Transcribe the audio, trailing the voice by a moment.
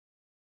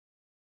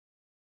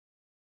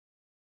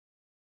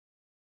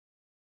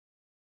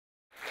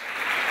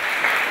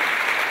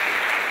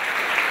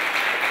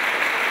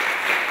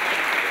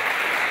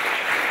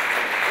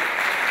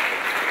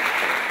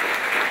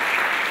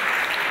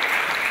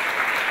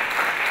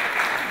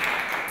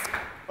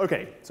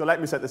Okay, so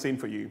let me set the scene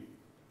for you.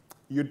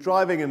 You're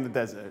driving in the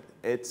desert.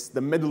 It's the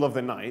middle of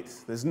the night.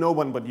 There's no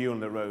one but you on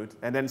the road.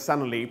 And then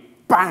suddenly,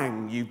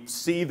 bang, you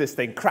see this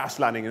thing crash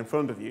landing in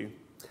front of you.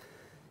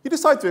 You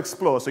decide to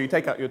explore, so you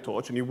take out your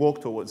torch and you walk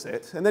towards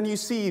it. And then you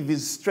see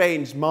these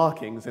strange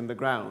markings in the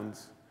ground.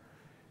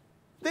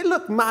 They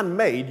look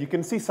man-made. You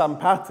can see some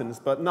patterns,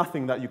 but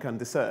nothing that you can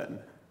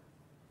discern.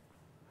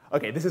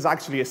 Okay, this is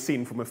actually a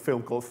scene from a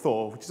film called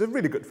Thor, which is a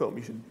really good film.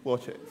 You should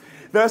watch it.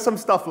 There's some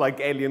stuff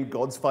like alien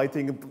gods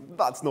fighting.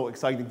 That's not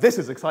exciting. This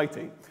is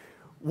exciting.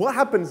 What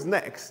happens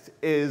next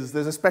is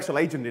there's a special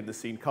agent in the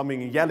scene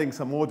coming and yelling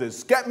some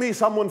orders. Get me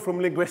someone from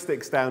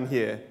linguistics down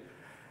here.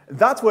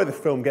 That's where the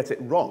film gets it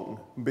wrong,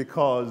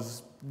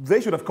 because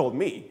they should have called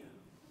me.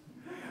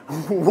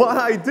 What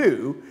I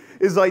do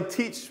is I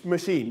teach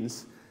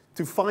machines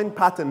to find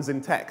patterns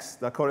in text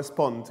that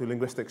correspond to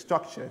linguistic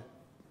structure.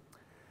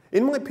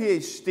 In my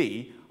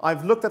PhD,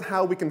 I've looked at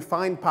how we can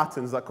find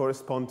patterns that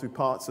correspond to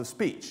parts of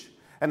speech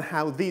and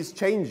how these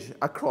change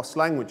across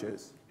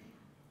languages.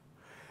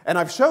 And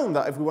I've shown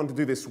that if we want to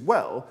do this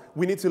well,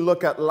 we need to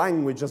look at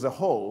language as a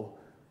whole.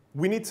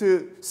 We need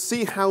to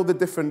see how the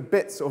different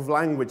bits of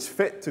language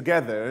fit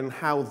together and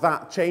how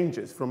that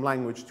changes from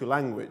language to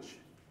language.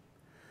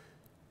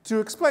 To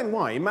explain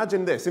why,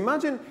 imagine this.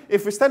 Imagine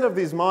if instead of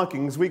these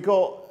markings, we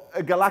got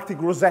a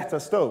galactic Rosetta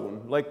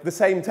Stone, like the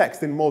same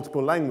text in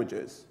multiple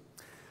languages.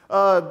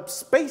 A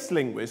space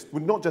linguist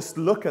would not just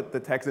look at the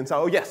text and say,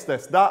 oh yes,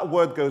 that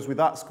word goes with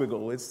that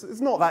squiggle.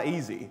 It's not that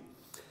easy.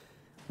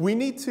 We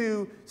need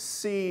to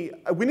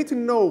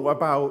know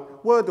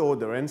about word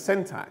order and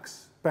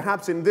syntax.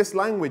 Perhaps in this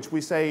language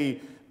we say,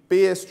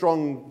 beer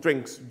strong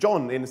drinks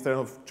John instead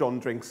of John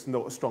drinks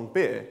not strong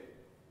beer.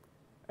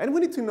 And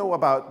we need to know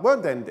about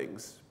word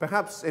endings.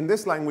 Perhaps in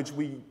this language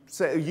we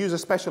use a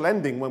special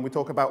ending when we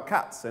talk about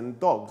cats and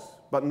dogs,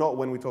 but not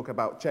when we talk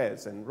about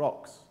chairs and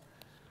rocks.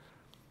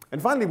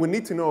 And finally, we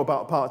need to know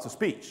about parts of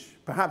speech.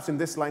 Perhaps in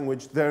this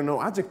language there are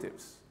no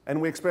adjectives, and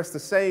we express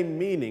the same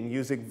meaning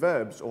using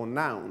verbs or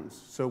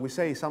nouns. So we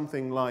say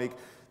something like,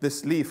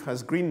 this leaf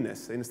has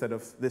greenness instead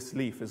of this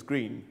leaf is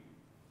green.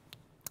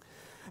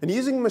 And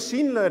using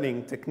machine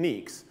learning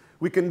techniques,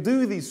 we can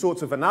do these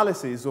sorts of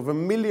analyses over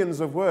millions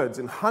of words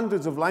in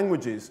hundreds of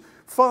languages,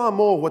 far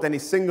more what any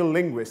single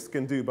linguist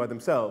can do by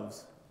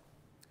themselves.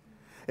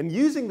 And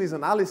using these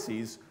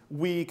analyses,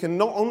 we can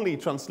not only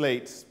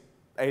translate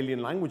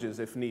alien languages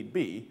if need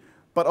be,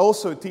 but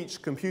also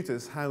teach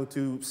computers how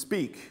to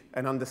speak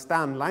and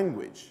understand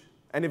language,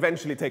 and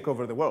eventually take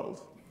over the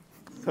world.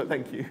 So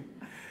thank you.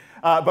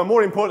 But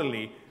more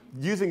importantly,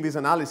 using these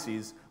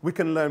analyses, we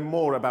can learn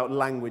more about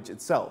language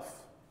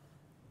itself.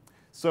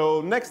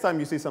 So next time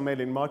you see some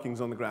alien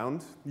markings on the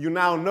ground, you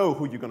now know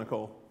who you're going to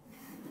call.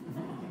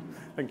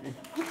 Thank you.